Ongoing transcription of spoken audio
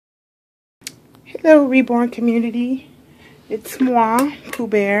Hello, Reborn community. It's moi, Pooh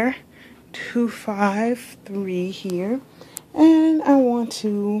Bear 253 here, and I want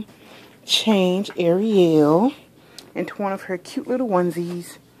to change Ariel into one of her cute little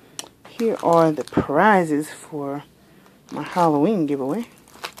onesies. Here are the prizes for my Halloween giveaway.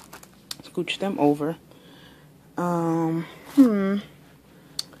 Scooch them over. Oh,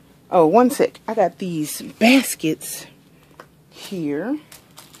 one sec. I got these baskets here.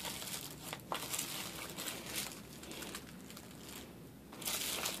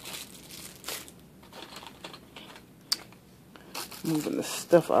 Moving the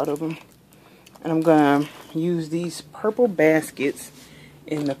stuff out of them. And I'm going to use these purple baskets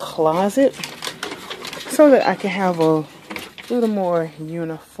in the closet so that I can have a little more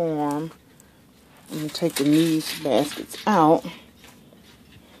uniform. I'm taking these baskets out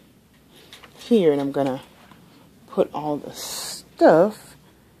here, and I'm going to put all the stuff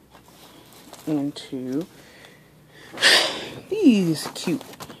into these cute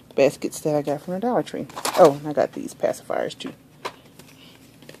baskets that I got from the Dollar Tree. Oh, and I got these pacifiers too.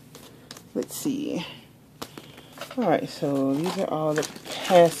 Let's see. Alright, so these are all the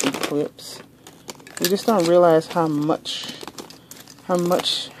passy clips. You just don't realize how many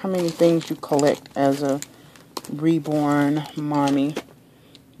things you collect as a reborn mommy.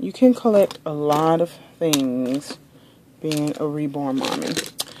 You can collect a lot of things being a reborn mommy.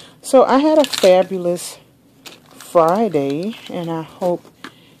 So I had a fabulous Friday, and I hope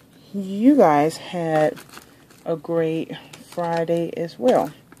you guys had a great Friday as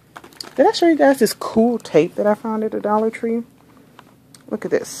well. Did I show you guys this cool tape that I found at the Dollar Tree? Look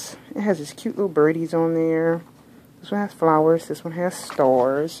at this. It has these cute little birdies on there. This one has flowers. This one has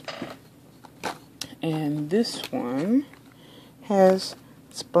stars. And this one has,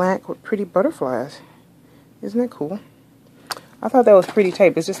 it's black with pretty butterflies. Isn't that cool? I thought that was pretty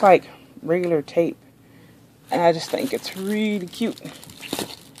tape. It's just like regular tape. And I just think it's really cute.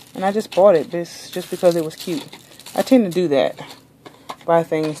 And I just bought it just because it was cute. I tend to do that. Buy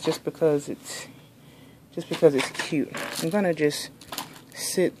things just because it's cute. I'm gonna just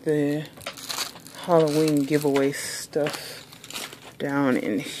sit the Halloween giveaway stuff down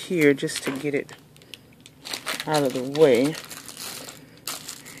in here just to get it out of the way.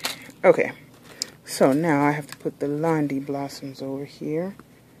 Okay, so now I have to put the Londy blossoms over here.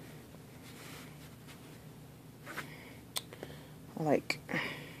 I like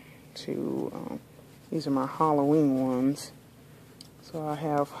to these are my Halloween ones. So I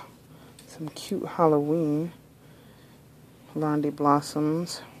have some cute Halloween Londy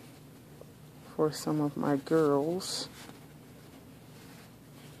blossoms for some of my girls.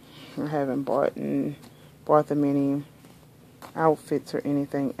 I haven't bought them any outfits or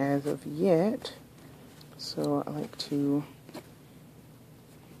anything as of yet. So I like to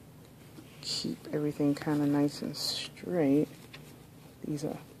keep everything kind of nice and straight. These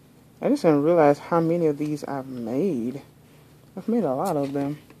are, I just didn't realize how many of these I've made. I've made a lot of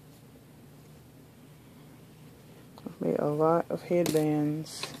them. I've made a lot of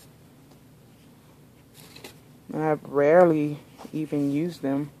headbands. And I've rarely even used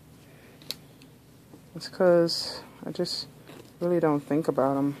them. It's because I just really don't think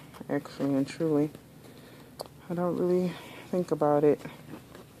about them, actually and truly. I don't really think about it.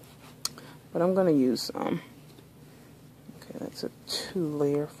 But I'm going to use some. Okay, that's a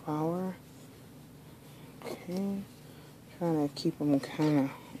 2-layer flower. Okay. Trying to keep them kind of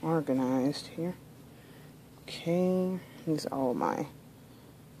organized here. Okay, these are all my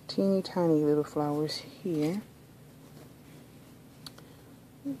teeny tiny little flowers here.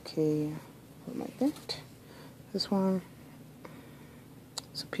 Okay, like that. This one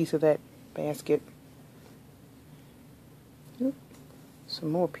is a piece of that basket. Yep. Some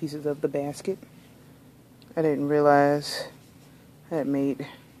more pieces of the basket. I didn't realize I had made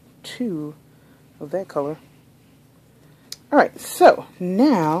 2 of that color. Alright, so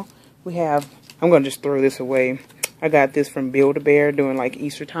now we have, I'm going to just throw this away. I got this from Build-A-Bear during like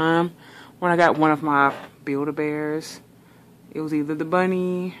Easter time. When I got one of my Build-A-Bears, it was either the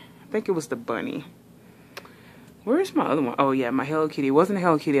bunny, I think it was the bunny. Where's my other one? Oh yeah, my Hello Kitty. It wasn't a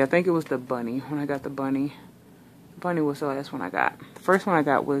Hello Kitty, I think it was the bunny when I got the bunny. The bunny was the last one I got. The first one I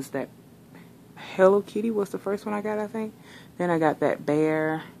got was that Hello Kitty was the first one I got, I think. Then I got that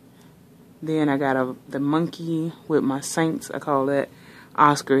bear. Then I got the monkey with my Saints. I call that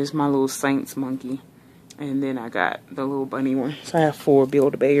Oscar. It's my little Saints monkey. And then I got the little bunny one. So I have 4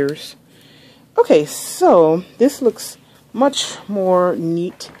 Build-A-Bears. Okay, so this looks much more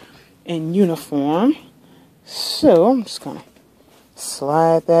neat and uniform. So I'm just going to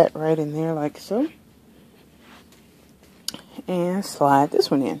slide that right in there like so. And slide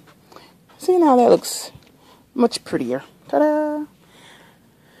this one in. See, now that looks much prettier. Ta-da!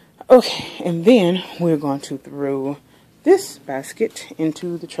 Okay, and then we're going to throw this basket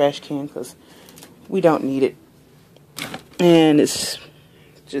into the trash can because we don't need it. And it's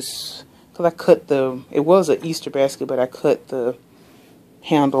just because I cut it was an Easter basket, but I cut the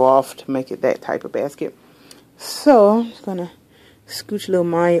handle off to make it that type of basket. So I'm just gonna scooch little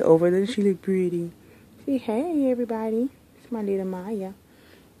Maya over. Doesn't she look pretty? Say hey everybody, it's my little Maya.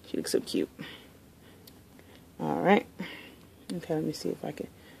 She looks so cute. Alright, okay, let me see if I can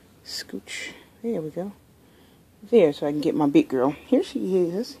scooch. There we go. There, so I can get my big girl. Here she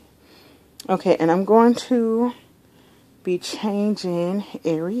is. Okay, and I'm going to be changing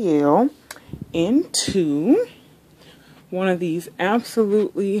Ariel into one of these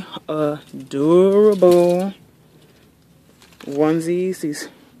absolutely adorable onesies. These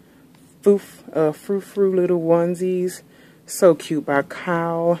frou-frou little onesies. So cute, by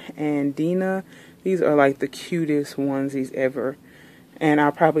Kyle and Dina. These are like the cutest onesies ever. And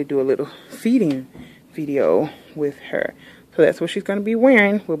I'll probably do a little feeding video with her. So that's what she's going to be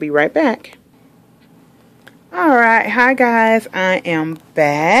wearing. We'll be right back. Alright, hi guys. I am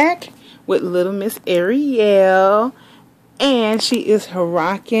back with little Miss Ariel. And she is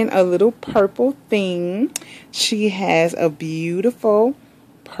rocking a little purple thing. She has a beautiful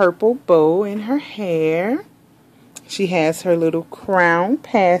purple bow in her hair. She has her little crown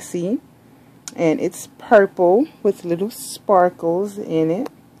passy. And it's purple with little sparkles in it.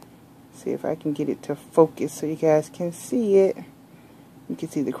 See if I can get it to focus so you guys can see it. You can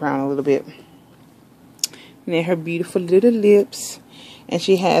see the crown a little bit. And then her beautiful little lips. And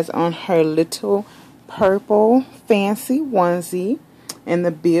she has on her little purple fancy onesie. And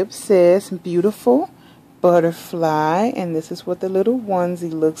the bib says beautiful butterfly. And this is what the little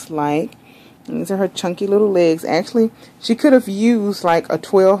onesie looks like. And these are her chunky little legs. Actually, she could have used like a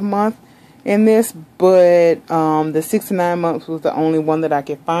 12-month in this, but the 6 to 9 months was the only one that I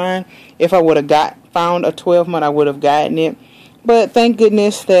could find. If I would have found a 12-month, I would have gotten it. But thank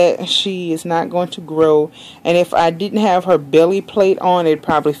goodness that she is not going to grow. And if I didn't have her belly plate on, it'd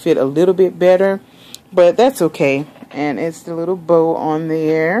probably fit a little bit better. But that's okay. And it's the little bow on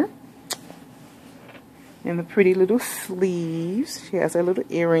there. And the pretty little sleeves. She has her little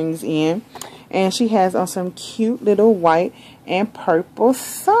earrings in. And she has on some cute little white and purple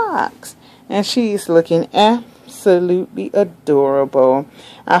socks. And she's looking absolutely adorable.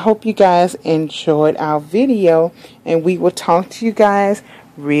 I hope you guys enjoyed our video. And we will talk to you guys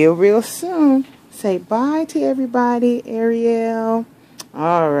real soon. Say bye to everybody, Ariel.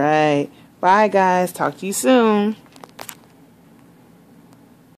 Alright. Bye guys. Talk to you soon.